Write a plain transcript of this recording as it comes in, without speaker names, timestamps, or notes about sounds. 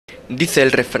Dice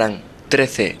el refrán,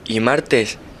 13 y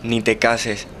martes, ni te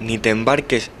cases, ni te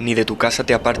embarques, ni de tu casa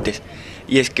te apartes.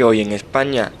 Y es que hoy en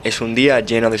España es un día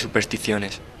lleno de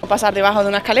supersticiones. Pasar debajo de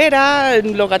una escalera,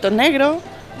 los gatos negros,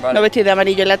 no vestir de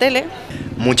amarillo en la tele.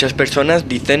 Muchas personas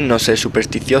dicen no ser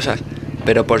supersticiosas,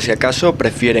 pero por si acaso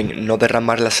prefieren no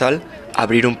derramar la sal,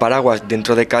 abrir un paraguas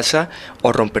dentro de casa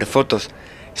o romper fotos.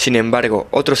 Sin embargo,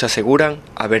 otros aseguran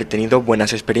haber tenido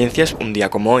buenas experiencias un día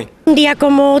como hoy. Un día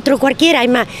como otro cualquiera, es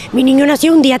más, mi niño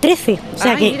nació un día 13, o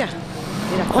sea que... Mira.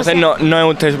 Entonces no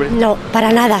es usted... No,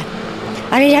 para nada.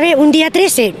 A ver, ya ve, un día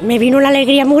 13 me vino una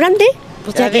alegría muy grande,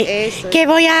 o sea que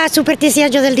voy a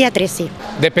supersticiar yo del día 13.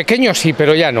 De pequeño sí,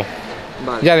 pero ya no.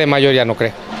 Vale. Ya de mayor ya no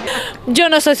creo. Yo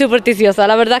no soy supersticiosa,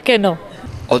 la verdad es que no.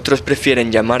 Otros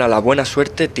prefieren llamar a la buena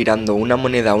suerte tirando una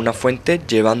moneda a una fuente,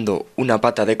 llevando una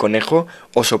pata de conejo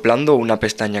o soplando una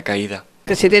pestaña caída.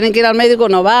 Que si tienen que ir al médico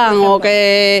no van, o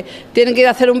que tienen que ir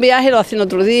a hacer un viaje lo hacen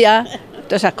otro día,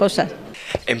 todas esas cosas.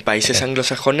 En países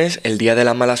anglosajones el día de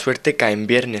la mala suerte cae en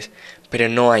viernes, pero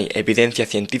no hay evidencia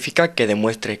científica que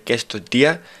demuestre que estos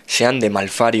días sean de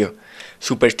malfario.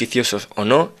 Supersticiosos o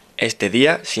no, este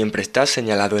día siempre está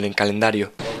señalado en el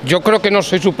calendario. Yo creo que no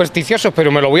soy supersticioso,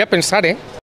 pero me lo voy a pensar, ¿eh?